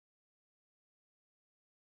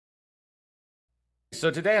So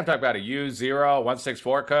today I'm talking about a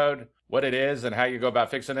U0164 code, what it is and how you go about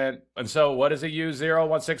fixing it. And so what is a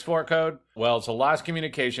U0164 code? Well, it's a lost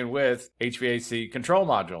communication with HVAC Control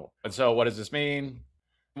Module. And so what does this mean?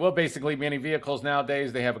 Well, basically many vehicles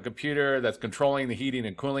nowadays, they have a computer that's controlling the heating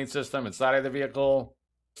and cooling system inside of the vehicle.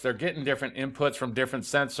 So they're getting different inputs from different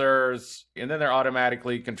sensors, and then they're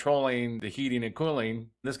automatically controlling the heating and cooling.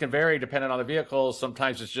 This can vary depending on the vehicle.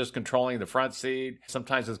 Sometimes it's just controlling the front seat.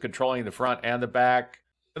 Sometimes it's controlling the front and the back.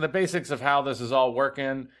 And the basics of how this is all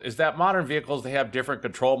working is that modern vehicles, they have different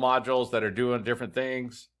control modules that are doing different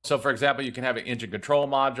things. So for example, you can have an engine control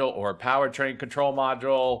module or a powertrain control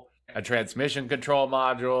module, a transmission control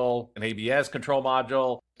module, an ABS control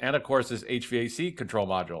module, and of course this HVAC control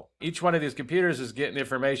module. Each one of these computers is getting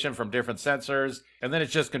information from different sensors, and then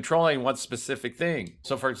it's just controlling one specific thing.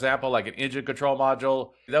 So for example, like an engine control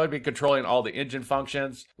module, that would be controlling all the engine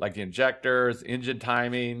functions, like the injectors, engine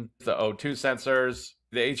timing, the O2 sensors.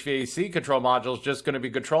 The HVAC control module is just going to be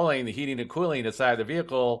controlling the heating and cooling inside the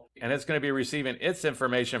vehicle, and it's going to be receiving its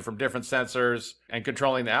information from different sensors and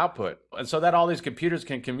controlling the output. And so that all these computers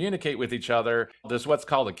can communicate with each other, there's what's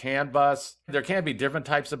called a CAN bus. There can be different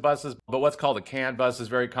types of buses, but what's called a CAN bus is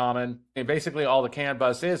very common. And basically all the CAN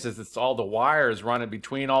bus is it's all the wires running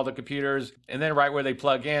between all the computers, and then right where they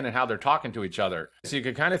plug in and how they're talking to each other. So you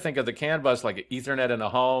can kind of think of the CAN bus like an Ethernet in a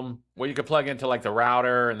home, where you could plug into like the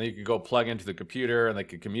router, and then you could go plug into the computer, and they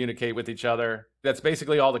could communicate with each other. That's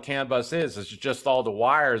basically all the CAN bus is. It's just all the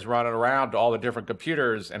wires running around to all the different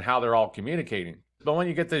computers and how they're all communicating. But when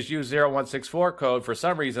you get this U0164 code, for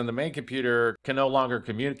some reason, the main computer can no longer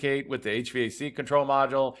communicate with the HVAC control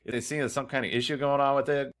module. They see there's some kind of issue going on with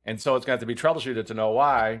it, and so it's got to be troubleshooted to know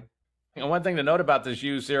why. And one thing to note about this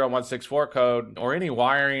U0164 code, or any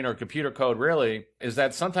wiring or computer code really, is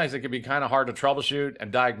that sometimes it can be kind of hard to troubleshoot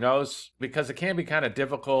and diagnose because it can be kind of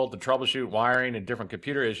difficult to troubleshoot wiring and different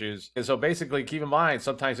computer issues. And so basically keep in mind,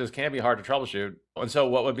 sometimes this can be hard to troubleshoot. And so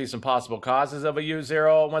what would be some possible causes of a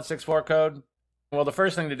U0164 code? Well, the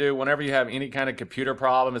first thing to do whenever you have any kind of computer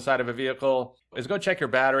problem inside of a vehicle is go check your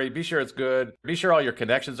battery, be sure it's good, be sure all your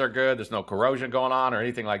connections are good, there's no corrosion going on or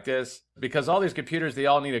anything like this. Because all these computers, they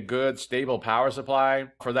all need a good, stable power supply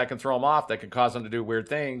for that can throw them off, that can cause them to do weird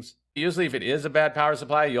things. Usually if it is a bad power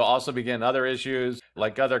supply, you'll also be getting other issues,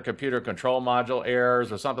 like other computer control module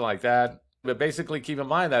errors or something like that. But basically keep in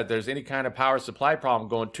mind that if there's any kind of power supply problem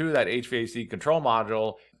going to that HVAC control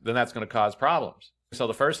module, then that's going to cause problems. So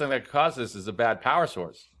the first thing that could cause this is a bad power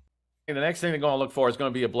source. And the next thing they're going to look for is going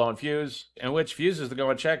to be a blown fuse. And which fuses they're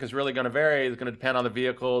going to check is really going to vary. It's going to depend on the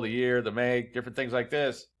vehicle, the year, the make, different things like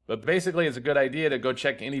this. But basically, it's a good idea to go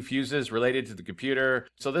check any fuses related to the computer.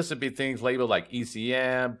 So this would be things labeled like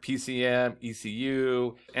ECM, PCM,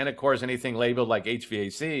 ECU, and of course anything labeled like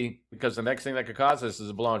HVAC, because the next thing that could cause this is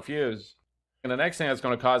a blown fuse. And the next thing that's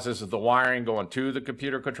going to cause this is the wiring going to the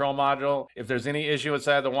computer control module. If there's any issue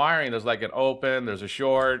inside the wiring, there's like an open, there's a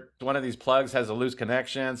short, one of these plugs has a loose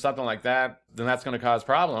connection, something like that, then that's going to cause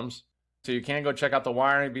problems. So you can go check out the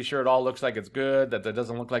wiring, be sure it all looks like it's good, that there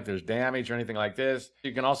doesn't look like there's damage or anything like this.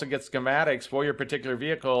 You can also get schematics for your particular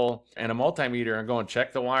vehicle and a multimeter and go and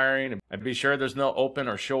check the wiring and be sure there's no open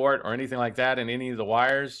or short or anything like that in any of the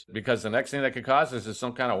wires, because the next thing that could cause this is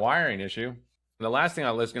some kind of wiring issue. And the last thing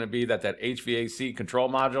on the list is going to be that HVAC control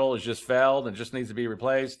module is just failed and just needs to be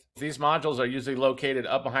replaced. These modules are usually located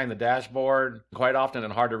up behind the dashboard, quite often in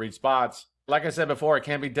hard to reach spots. Like I said before, it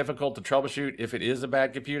can be difficult to troubleshoot if it is a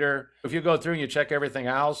bad computer. If you go through and you check everything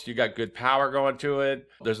else, you got good power going to it,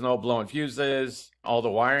 there's no blown fuses, all the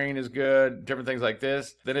wiring is good, different things like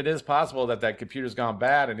this, then it is possible that that computer's gone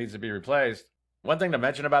bad and needs to be replaced. One thing to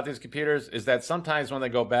mention about these computers is that sometimes when they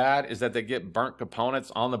go bad is that they get burnt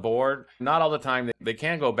components on the board. Not all the time. They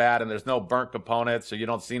can go bad and there's no burnt components, so you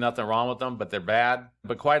don't see nothing wrong with them, but they're bad.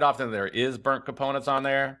 But quite often there is burnt components on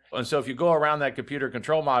there. And so if you go around that computer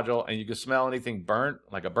control module and you can smell anything burnt,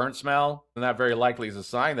 like a burnt smell, then that very likely is a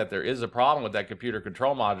sign that there is a problem with that computer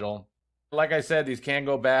control module. Like I said, these can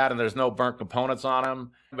go bad and there's no burnt components on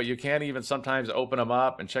them, but you can even sometimes open them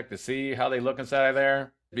up and check to see how they look inside of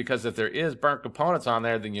there. Because if there is burnt components on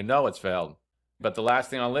there, then you know it's failed. But the last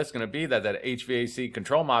thing on the list is going to be that HVAC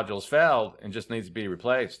control module is failed and just needs to be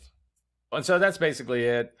replaced. And so that's basically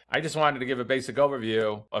it. I just wanted to give a basic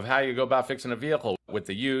overview of how you go about fixing a vehicle with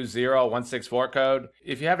the U0164 code.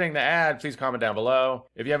 If you have anything to add, please comment down below.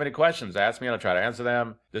 If you have any questions, ask me and I'll try to answer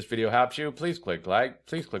them. If this video helps you, please click like,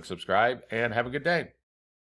 please click subscribe, and have a good day.